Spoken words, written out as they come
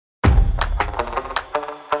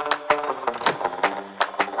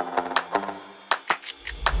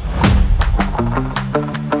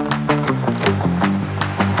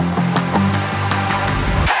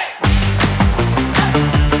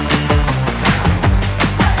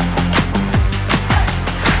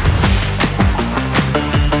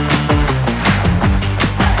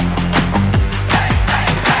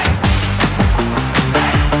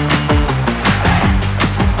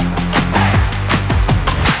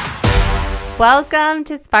Welcome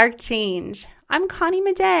to Spark Change. I'm Connie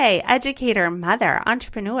Maday, educator, mother,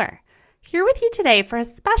 entrepreneur. Here with you today for a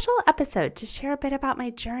special episode to share a bit about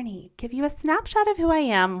my journey, give you a snapshot of who I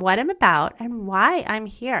am, what I'm about, and why I'm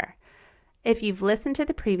here. If you've listened to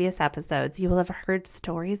the previous episodes, you will have heard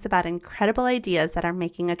stories about incredible ideas that are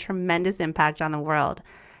making a tremendous impact on the world.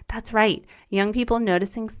 That's right, young people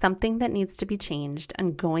noticing something that needs to be changed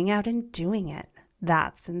and going out and doing it.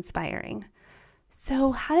 That's inspiring.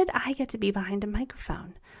 So how did I get to be behind a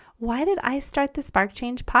microphone? Why did I start the Spark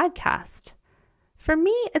Change podcast? For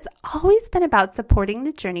me, it's always been about supporting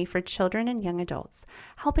the journey for children and young adults,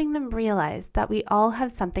 helping them realize that we all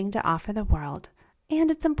have something to offer the world,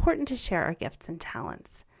 and it's important to share our gifts and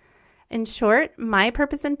talents. In short, my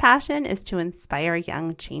purpose and passion is to inspire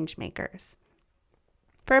young change makers.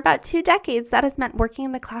 For about 2 decades, that has meant working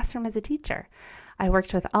in the classroom as a teacher. I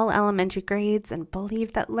worked with all elementary grades and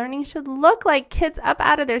believed that learning should look like kids up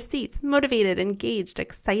out of their seats, motivated, engaged,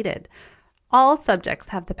 excited. All subjects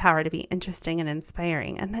have the power to be interesting and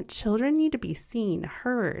inspiring, and that children need to be seen,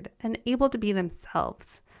 heard, and able to be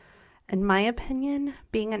themselves. In my opinion,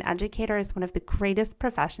 being an educator is one of the greatest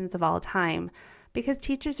professions of all time because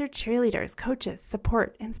teachers are cheerleaders, coaches,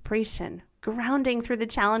 support, inspiration, grounding through the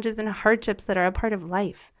challenges and hardships that are a part of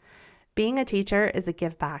life. Being a teacher is a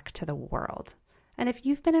give back to the world. And if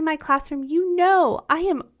you've been in my classroom, you know I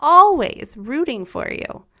am always rooting for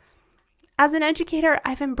you. As an educator,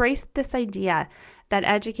 I've embraced this idea that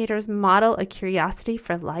educators model a curiosity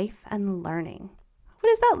for life and learning. What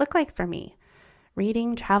does that look like for me?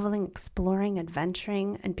 Reading, traveling, exploring,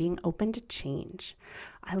 adventuring, and being open to change.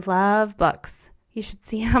 I love books. You should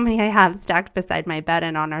see how many I have stacked beside my bed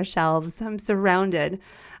and on our shelves. I'm surrounded.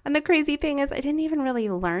 And the crazy thing is I didn't even really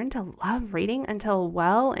learn to love reading until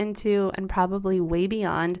well into and probably way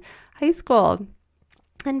beyond high school.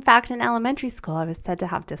 In fact, in elementary school, I was said to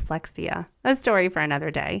have dyslexia. A story for another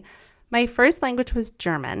day. My first language was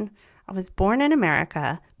German. I was born in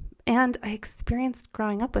America, and I experienced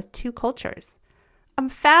growing up with 2 cultures. I'm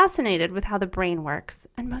fascinated with how the brain works,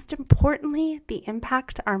 and most importantly, the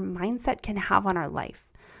impact our mindset can have on our life.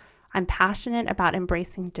 I'm passionate about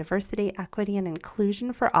embracing diversity, equity, and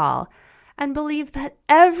inclusion for all, and believe that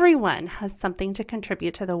everyone has something to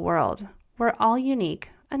contribute to the world. We're all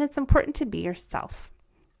unique, and it's important to be yourself.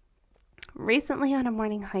 Recently on a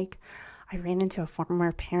morning hike, I ran into a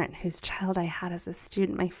former parent whose child I had as a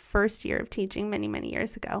student my first year of teaching many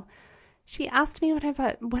years ago. She asked me what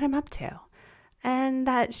I'm up to, and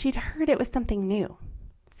that she'd heard it was something new.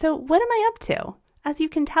 So what am I up to? As you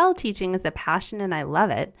can tell, teaching is a passion and I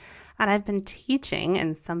love it. And I've been teaching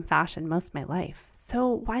in some fashion most of my life.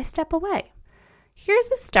 So why step away? Here's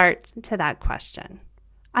the start to that question.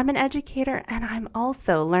 I'm an educator and I'm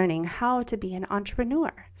also learning how to be an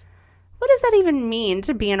entrepreneur. What does that even mean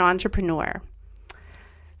to be an entrepreneur?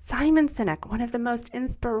 Simon Sinek, one of the most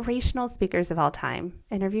inspirational speakers of all time,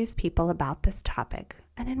 interviews people about this topic.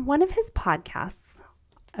 And in one of his podcasts,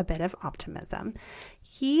 A Bit of Optimism,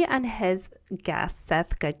 he and his guest,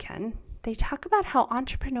 Seth Goodkin, they talk about how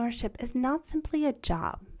entrepreneurship is not simply a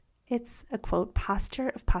job. It's a, quote, posture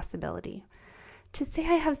of possibility. To say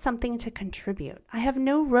I have something to contribute. I have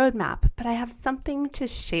no roadmap, but I have something to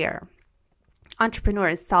share.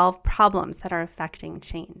 Entrepreneurs solve problems that are affecting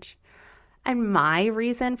change. And my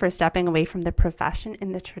reason for stepping away from the profession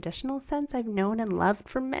in the traditional sense I've known and loved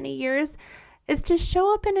for many years is to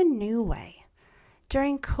show up in a new way.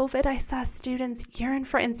 During COVID, I saw students yearn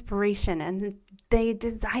for inspiration and they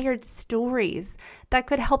desired stories that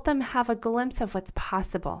could help them have a glimpse of what's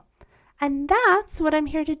possible. And that's what I'm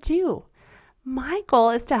here to do. My goal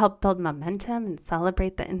is to help build momentum and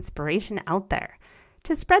celebrate the inspiration out there,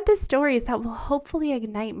 to spread the stories that will hopefully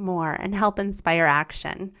ignite more and help inspire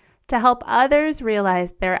action, to help others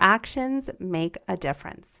realize their actions make a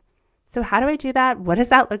difference. So how do I do that? What does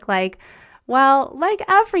that look like? Well, like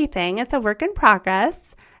everything, it's a work in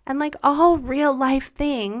progress, and like all real life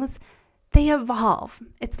things, they evolve.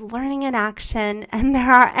 It's learning in action, and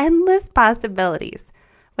there are endless possibilities.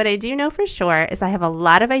 What I do know for sure is I have a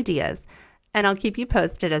lot of ideas, and I'll keep you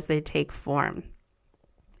posted as they take form.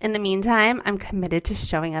 In the meantime, I'm committed to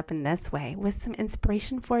showing up in this way with some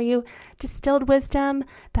inspiration for you, distilled wisdom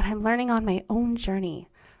that I'm learning on my own journey.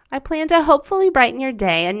 I plan to hopefully brighten your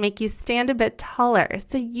day and make you stand a bit taller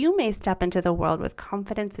so you may step into the world with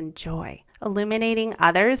confidence and joy, illuminating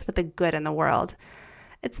others with the good in the world.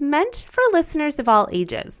 It's meant for listeners of all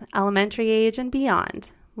ages, elementary age and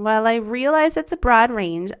beyond. While I realize it's a broad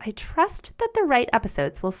range, I trust that the right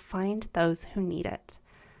episodes will find those who need it.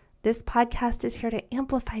 This podcast is here to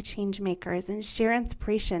amplify change makers and share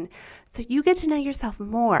inspiration so you get to know yourself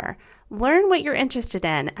more, Learn what you're interested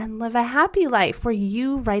in and live a happy life where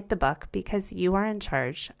you write the book because you are in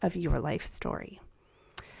charge of your life story.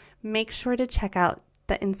 Make sure to check out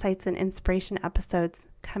the Insights and Inspiration episodes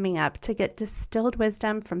coming up to get distilled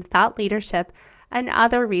wisdom from thought leadership and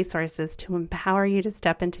other resources to empower you to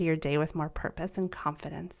step into your day with more purpose and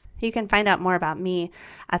confidence. You can find out more about me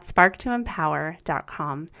at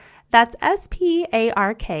sparktoempower.com. That's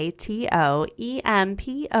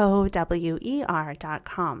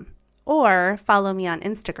SparktoEmpower.com. Or follow me on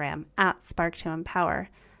Instagram at sparktoempower.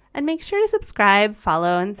 And make sure to subscribe,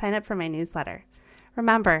 follow, and sign up for my newsletter.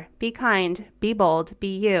 Remember, be kind, be bold,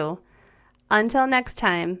 be you. Until next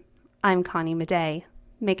time, I'm Connie Maday.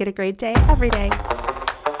 Make it a great day every day.